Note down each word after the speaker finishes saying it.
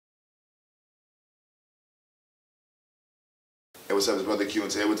Hey, what's up, it's Brother Q,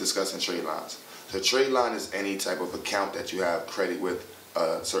 and today we're discussing trade lines. So trade line is any type of account that you have credit with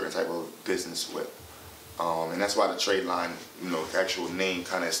a certain type of business with. And that's why the trade line, the actual name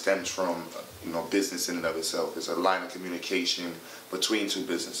kind of stems from, business in and of itself. It's a line of communication between two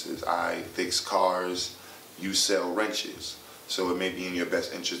businesses. I fix cars, you sell wrenches. So it may be in your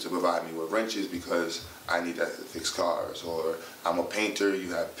best interest to provide me with wrenches because I need that to fix cars. Or I'm a painter,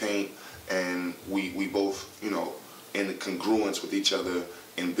 you have paint, and we both, in congruence with each other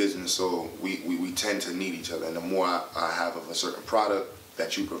in business, so we tend to need each other. And the more I have of a certain product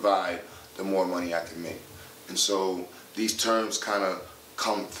that you provide, the more money I can make. And so these terms kind of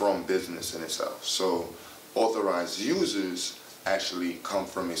come from business in itself. So authorized users actually come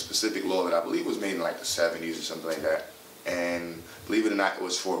from a specific law that I believe was made in like the 70s or something like that. And believe it or not, it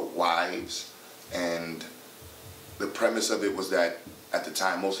was for wives. And the premise of it was that at the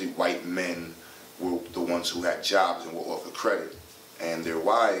time, mostly white men were the ones who had jobs and were offered credit, and their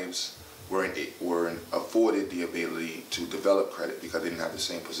wives weren't afforded the ability to develop credit because they didn't have the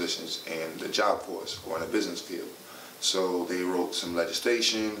same positions in the job force or in the business field. So they wrote some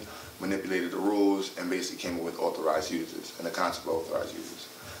legislation, manipulated the rules, and basically came up with authorized users and the concept of authorized users.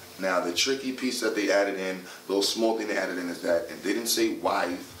 Now the tricky piece that they added in, the little small thing they added in, is that they didn't say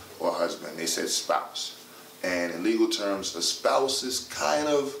wife or husband, they said spouse. And in legal terms, a spouse is kind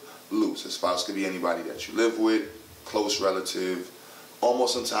of loose. A spouse could be anybody that you live with, close relative,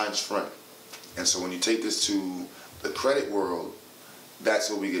 almost sometimes friend. And so when you take this to the credit world, that's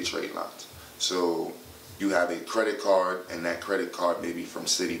where we get trade lines. So you have a credit card, and that credit card may be from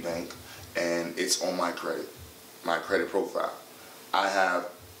Citibank, and it's on my credit profile. I have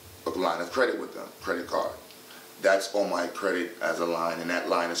a line of credit with them, credit card. That's on my credit as a line, and that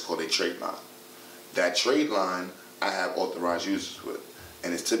line is called a trade line. That trade line I have authorized users with.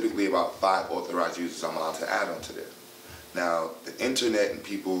 And it's typically about 5 authorized users I'm allowed to add onto there. Now, the internet and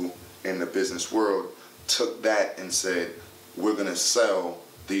people in the business world took that and said, we're going to sell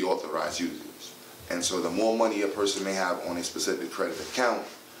the authorized users. And so the more money a person may have on a specific credit account,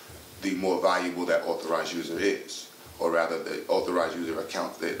 the more valuable that authorized user is. Or rather, the authorized user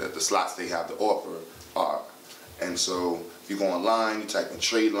account, the slots they have to offer are. And so if you go online, you type in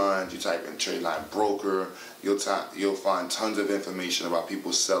trade lines, you type in trade line broker, you'll find tons of information about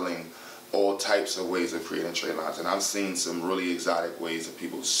people selling all types of ways of creating trade lines. And I've seen some really exotic ways of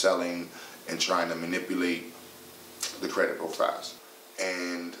people selling and trying to manipulate the credit profiles.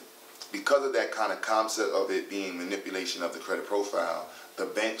 And because of that kind of concept of it being manipulation of the credit profile, the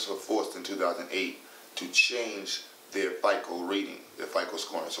banks were forced in 2008 to change their FICO rating, their FICO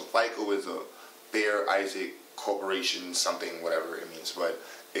scoring. So FICO is a Bear Isaac Corporation, something, whatever it means, but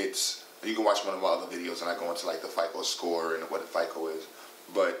it's, you can watch one of my other videos and I go into like the FICO score and what FICO is.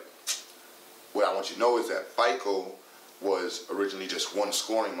 But what I want you to know is that FICO was originally just one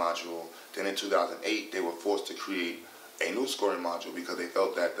scoring module. Then in 2008 they were forced to create a new scoring module because they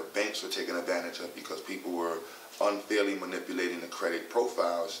felt that the banks were taking advantage of, because people were unfairly manipulating the credit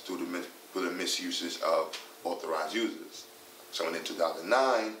profiles through the misuses of authorized users. So in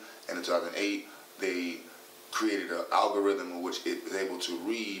 2009 and in 2008 they created an algorithm in which it was able to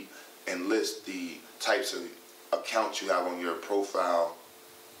read and list the types of accounts you have on your profile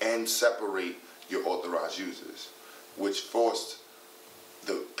and separate your authorized users, which forced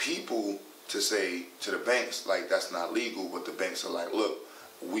the people to say to the banks, like, that's not legal. But the banks are like, look,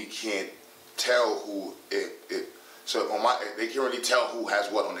 we can't tell who they can already tell who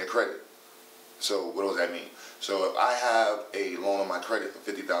has what on their credit. So what does that mean? So if I have a loan on my credit for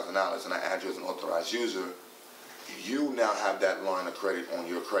 $50,000 and I add you as an authorized user, you now have that line of credit on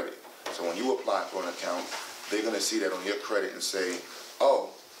your credit. So when you apply for an account, they're going to see that on your credit and say,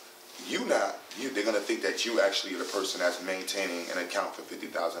 oh, they're going to think that you actually are the person that's maintaining an account for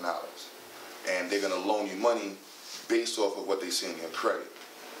 $50,000. And they're going to loan you money based off of what they see in your credit.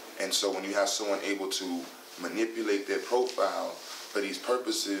 And so when you have someone able to manipulate their profile for these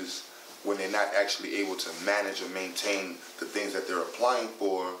purposes, when they're not actually able to manage or maintain the things that they're applying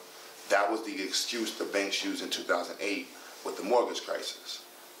for, that was the excuse the banks used in 2008 with the mortgage crisis,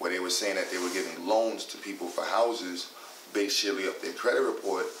 where they were saying that they were giving loans to people for houses based sheerly off their credit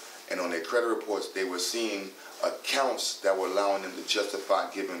report, and on their credit reports they were seeing accounts that were allowing them to justify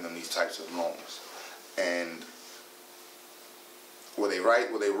giving them these types of loans. And were they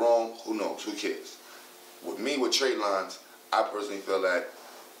right, were they wrong? Who knows, who cares? With me, with trade lines, I personally feel that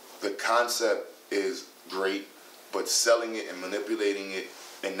the concept is great, but selling it and manipulating it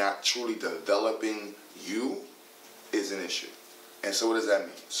and not truly developing you is an issue. And so what does that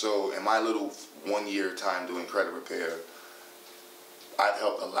mean? So in my little 1 year time doing credit repair, I've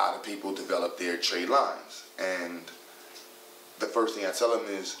helped a lot of people develop their trade lines. And the first thing I tell them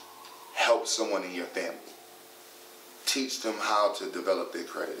is help someone in your family. Teach them how to develop their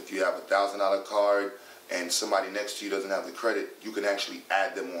credit. If you have a $1,000 card and somebody next to you doesn't have the credit, you can actually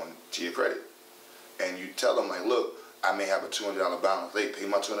add them on to your credit. And you tell them, like, look, I may have a $200 balance. They pay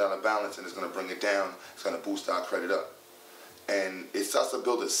my $200 balance and it's going to bring it down. It's going to boost our credit up. And it starts to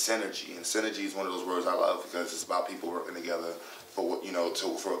build a synergy. And synergy is one of those words I love because it's about people working together for,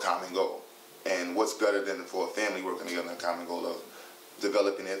 for a common goal. And what's better than for a family working together in a common goal of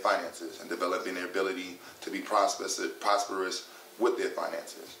developing their finances and developing their ability to be prosperous with their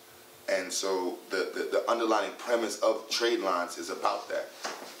finances. And so the underlying premise of Tradelines is about that.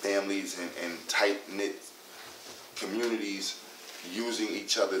 Families and tight-knit communities using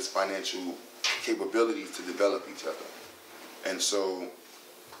each other's financial capabilities to develop each other. And so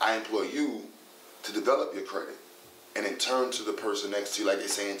I implore you to develop your credit and then turn to the person next to you, like they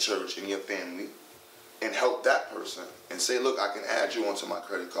say in church, in your family, and help that person and say, look, I can add you onto my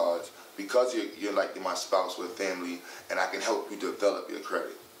credit cards because you're like my spouse or family, and I can help you develop your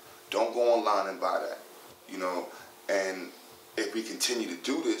credit. Don't go online and buy that, And if we continue to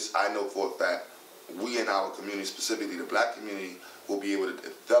do this, I know for a fact we in our community, specifically the black community, will be able to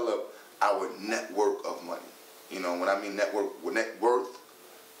develop our network of money. When I mean network, net worth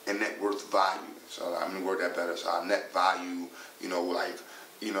and net worth value. So I'm gonna word that better. So our net value,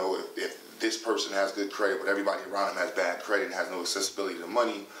 if this person has good credit, but everybody around him has bad credit and has no accessibility to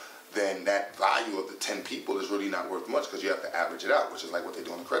money, then that value of the 10 people is really not worth much because you have to average it out, which is like what they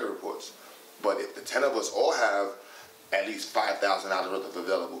do in the credit reports. But if the 10 of us all have at least $5,000 worth of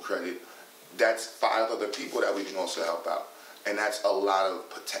available credit, that's 5 other people that we can also help out. And that's a lot of,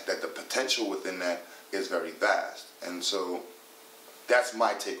 that the potential within that is very vast. And so that's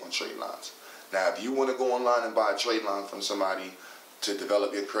my take on Tradelines. Now, if you want to go online and buy a trade line from somebody to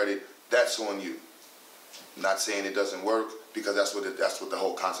develop your credit, that's on you. I'm not saying it doesn't work, because that's what the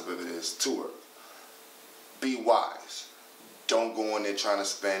whole concept of it is, to work. Be wise. Don't go in there trying to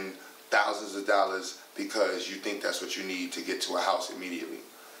spend thousands of dollars because you think that's what you need to get to a house immediately.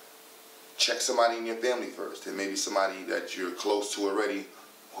 Check somebody in your family first. There may be somebody that you're close to already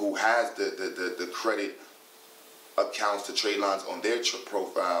who has the credit accounts to Tradelines on their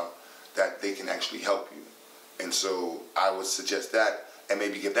profile that they can actually help you. And so I would suggest that, and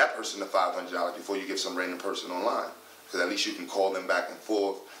maybe give that person the $500 before you give some random person online, because at least you can call them back and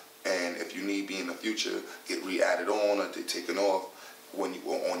forth, and if you need be in the future, get re-added on or taken off when you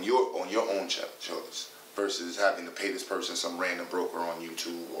on your own choice, versus having to pay this person some random broker on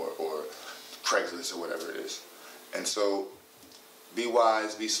YouTube or Craigslist or whatever it is. And so be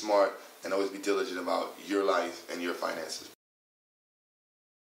wise, be smart, and always be diligent about your life and your finances.